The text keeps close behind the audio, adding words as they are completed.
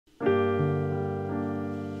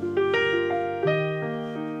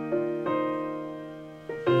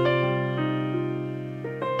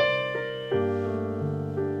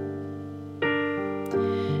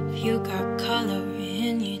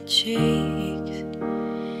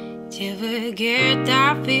ever get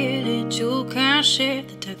that feel that you can't shake,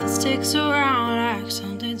 the type that sticks around like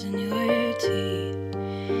something's in your teeth?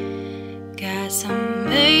 Got some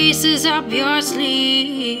aces up your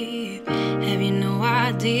sleeve. Have you no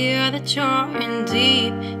idea that you're in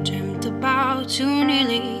deep? Dreamt about you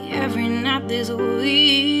nearly every night this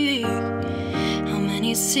week. How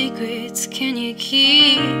many secrets can you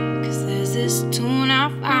keep? Cause there's this tune I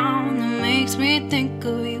found that makes me think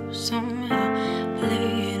of you somehow.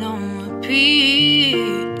 Play it on repeat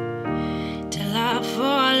till I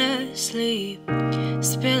fall asleep,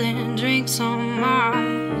 spilling drinks on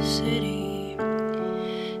my city.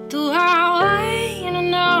 Do I wait to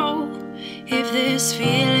know if this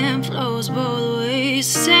feeling flows both ways?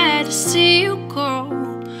 Sad to see you go,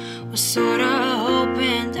 was sorta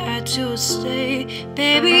hoping that you'd stay.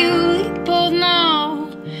 Baby, we both know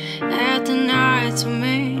that the nights were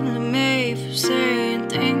mainly made for saying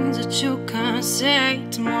things that you can't say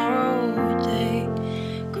tomorrow day.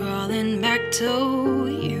 Crawling back to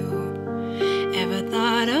you. Ever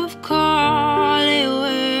thought of calling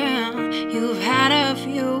when you've had a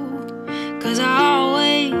few? Cause I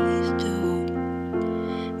always do.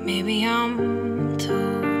 Maybe I'm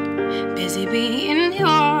too busy being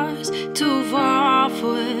yours, too far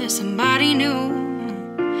for somebody new.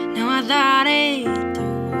 Now I thought it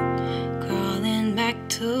through, crawling back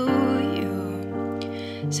to you.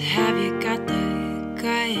 So have you got the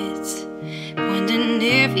guts? Wondering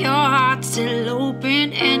if your heart's still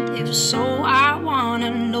open, and if so, I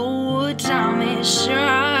wanna know what time it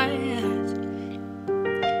should.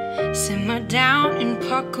 Simmer down and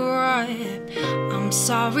pucker up. I'm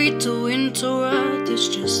sorry to interrupt, it's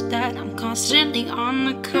just that I'm constantly on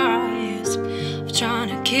the cusp of trying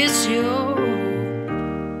to kiss you.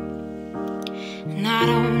 And I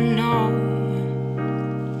don't know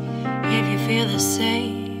if you feel the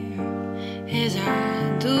same as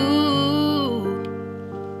I do.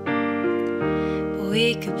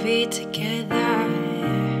 We could be together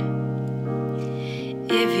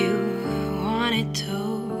if you wanted to.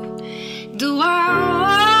 Do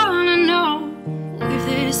I wanna know if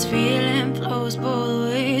this feeling flows both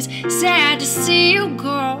ways? Sad to see you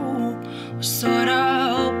go, was sorta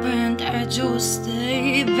hoping that you'll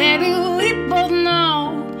stay. Baby, we both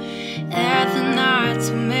know that the nights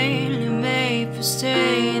are mainly made for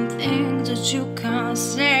saying things that you can't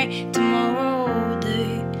say tomorrow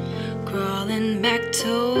day. Crawling back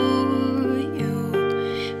to you,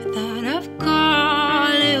 thought of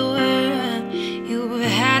calling when you've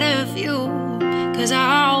had a few. Cause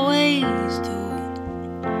I always do.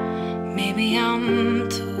 Maybe I'm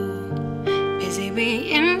too busy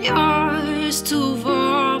being yours, too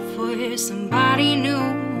far for somebody new.